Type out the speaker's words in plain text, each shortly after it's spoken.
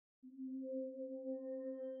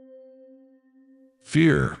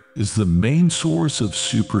Fear is the main source of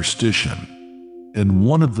superstition and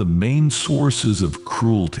one of the main sources of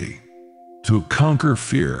cruelty. To conquer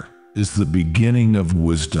fear is the beginning of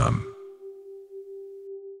wisdom.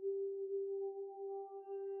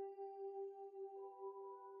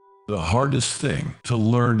 The hardest thing to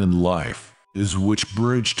learn in life is which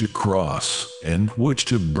bridge to cross and which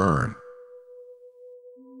to burn.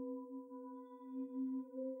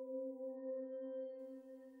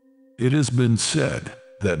 It has been said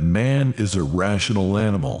that man is a rational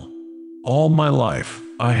animal. All my life,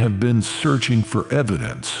 I have been searching for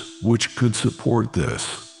evidence which could support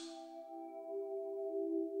this.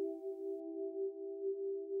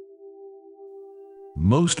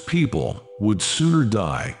 Most people would sooner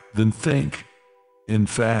die than think. In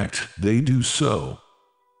fact, they do so.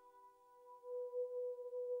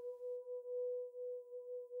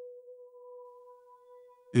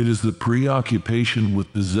 It is the preoccupation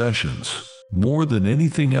with possessions, more than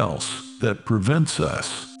anything else, that prevents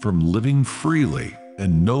us from living freely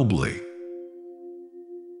and nobly.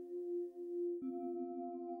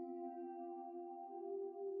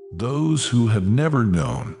 Those who have never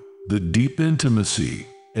known the deep intimacy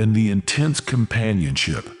and the intense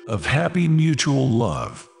companionship of happy mutual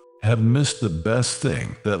love have missed the best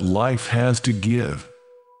thing that life has to give.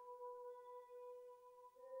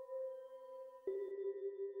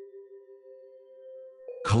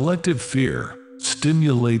 Collective fear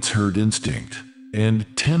stimulates herd instinct and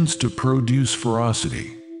tends to produce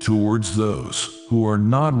ferocity towards those who are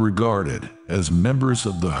not regarded as members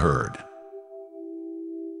of the herd.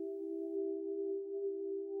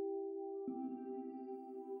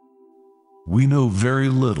 We know very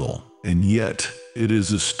little, and yet it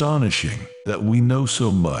is astonishing that we know so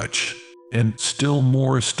much, and still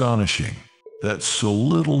more astonishing that so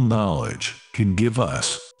little knowledge can give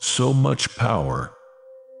us so much power.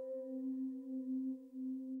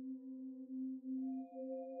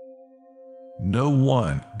 No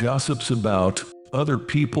one gossips about other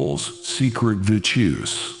people's secret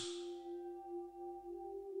virtues.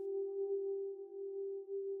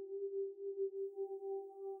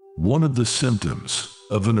 One of the symptoms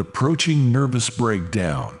of an approaching nervous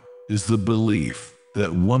breakdown is the belief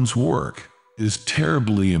that one's work is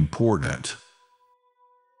terribly important.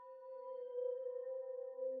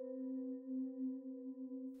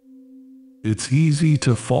 It's easy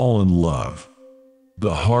to fall in love.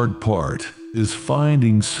 The hard part is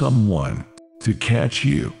finding someone to catch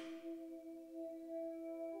you.